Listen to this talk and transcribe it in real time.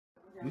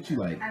What you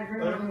like?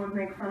 Everyone would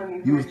make fun of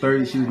me. You was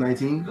 30, she was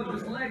 19?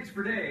 Those legs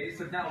for days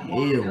have now Hell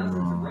walked dozens of no.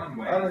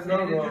 runways.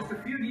 And in just a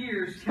few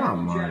years, Stop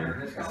Kendall Jenner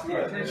lying. has caught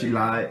the attention She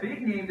lied. of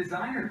big name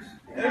designers.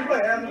 It's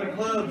like after the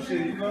club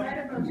shit, you know?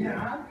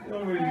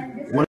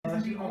 What?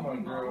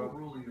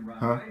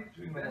 Huh?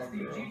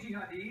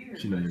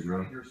 She know your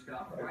girl.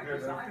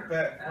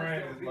 Fat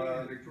friend is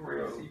my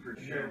Victoria's Secret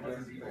show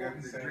was the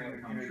ultimate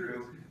dream come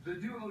true. The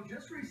duo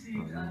just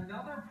received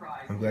another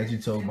prize. I'm glad you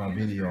told my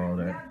video all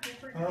that.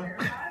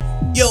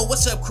 Yo,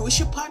 what's up, crew? It's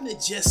your partner,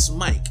 Just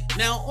Mike.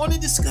 Now, on the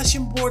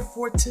discussion board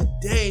for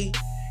today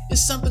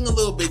is something a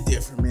little bit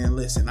different, man.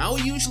 Listen, I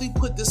would usually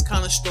put this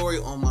kind of story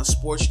on my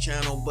sports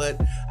channel,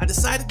 but I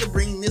decided to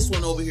bring this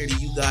one over here to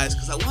you guys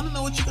because I want to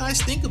know what you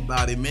guys think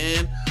about it,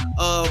 man.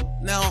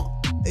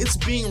 Now, it's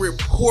being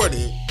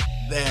reported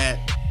that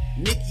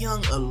Nick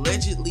Young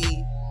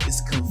allegedly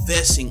is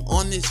confessing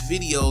on this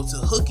video to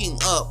hooking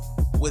up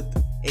with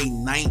a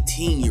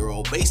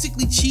 19-year-old,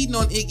 basically cheating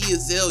on Iggy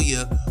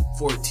Azalea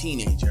for a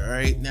teenager. All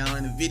right, now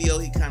in the video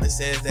he kind of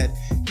says that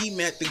he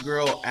met the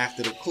girl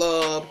after the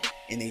club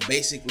and they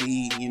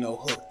basically, you know,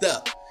 hooked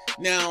up.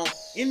 Now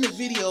in the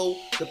video,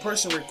 the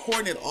person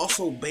recording it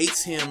also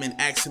baits him and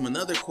asks him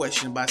another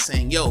question by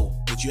saying, yo,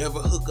 would you ever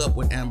hook up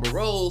with Amber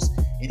Rose?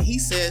 And he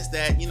says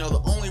that, you know,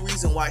 the only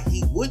reason why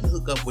he wouldn't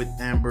hook up with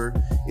Amber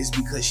is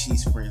because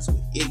she's friends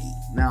with Iggy.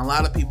 Now a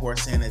lot of people are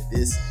saying that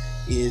this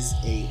is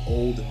a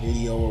old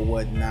video or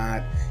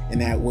whatnot, and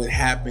that what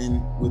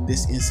happened with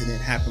this incident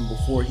happened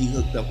before he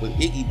hooked up with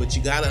Iggy. But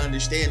you gotta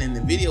understand, in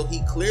the video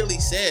he clearly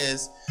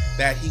says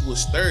that he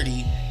was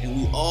 30, and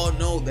we all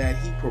know that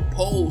he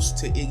proposed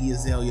to Iggy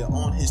Azalea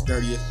on his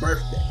 30th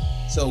birthday.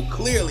 So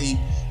clearly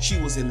she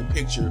was in the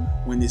picture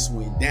when this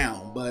went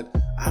down. But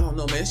I don't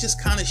know, man, it's just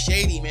kind of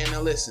shady, man.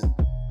 Now listen,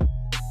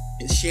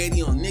 it's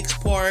shady on Nick's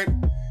part.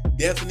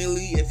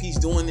 Definitely, if he's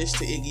doing this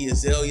to Iggy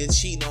Azalea,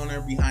 cheating on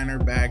her behind her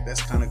back,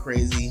 that's kind of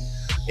crazy.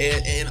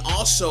 And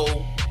also,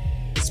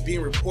 it's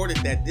being reported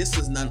that this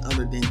is none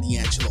other than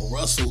D'Angelo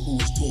Russell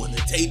who's doing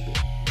the taping.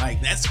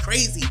 Like, that's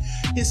crazy.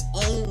 His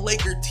own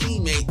Laker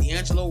teammate,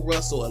 D'Angelo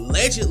Russell,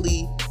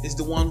 allegedly is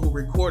the one who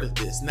recorded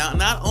this. Now,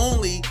 not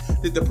only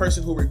did the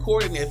person who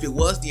recorded it, if it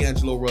was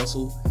D'Angelo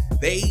Russell,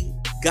 they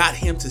got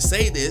him to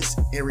say this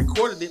and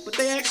recorded it, but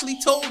they actually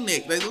told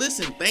Nick, like,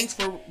 listen, thanks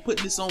for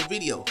putting this on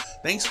video.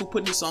 Thanks for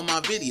putting this on my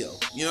video.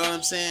 You know what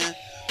I'm saying?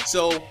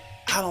 So,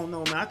 I don't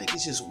know, man. I think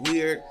it's just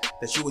weird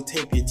that you would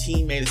tape your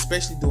teammate,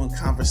 especially doing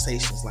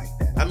conversations like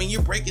that. I mean,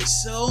 you're breaking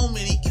so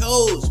many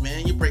codes,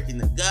 man. You're breaking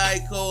the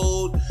guy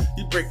code.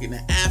 You're breaking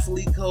the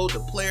athlete code,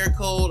 the player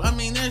code. I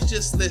mean, there's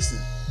just, listen,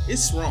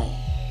 it's wrong.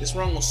 It's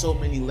wrong on so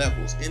many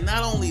levels. And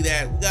not only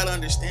that, we got to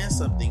understand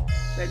something,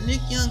 that Nick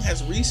Young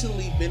has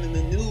recently been in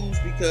the news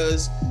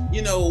because,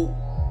 you know,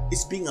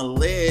 it's being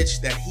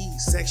alleged that he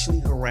sexually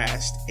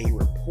harassed a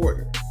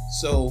reporter.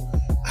 So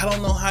I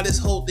don't know how this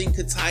whole thing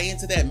could tie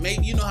into that.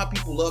 Maybe, you know how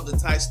people love to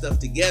tie stuff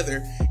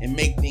together and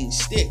make things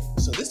stick.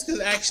 So this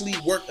could actually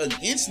work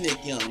against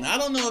Nick Young. Now, I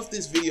don't know if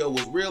this video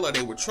was real or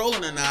they were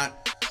trolling or not,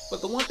 but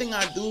the one thing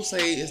I do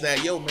say is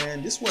that, yo,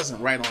 man, this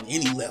wasn't right on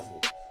any level.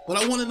 But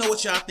I want to know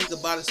what y'all think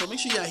about it, so make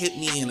sure y'all hit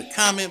me in the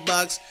comment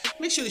box.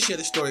 Make sure to share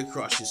the story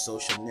across your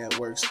social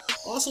networks.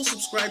 Also,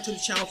 subscribe to the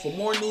channel for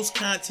more news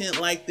content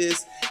like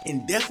this,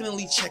 and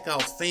definitely check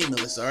out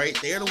Famous, all right?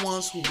 They're the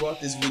ones who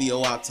brought this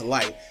video out to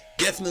light.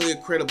 Definitely a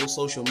credible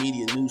social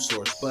media news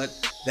source. But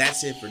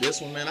that's it for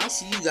this one, man. I'll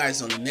see you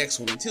guys on the next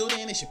one. Until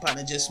then, it's your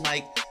partner, Just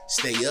Mike.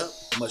 Stay up.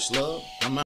 Much love. I'm out.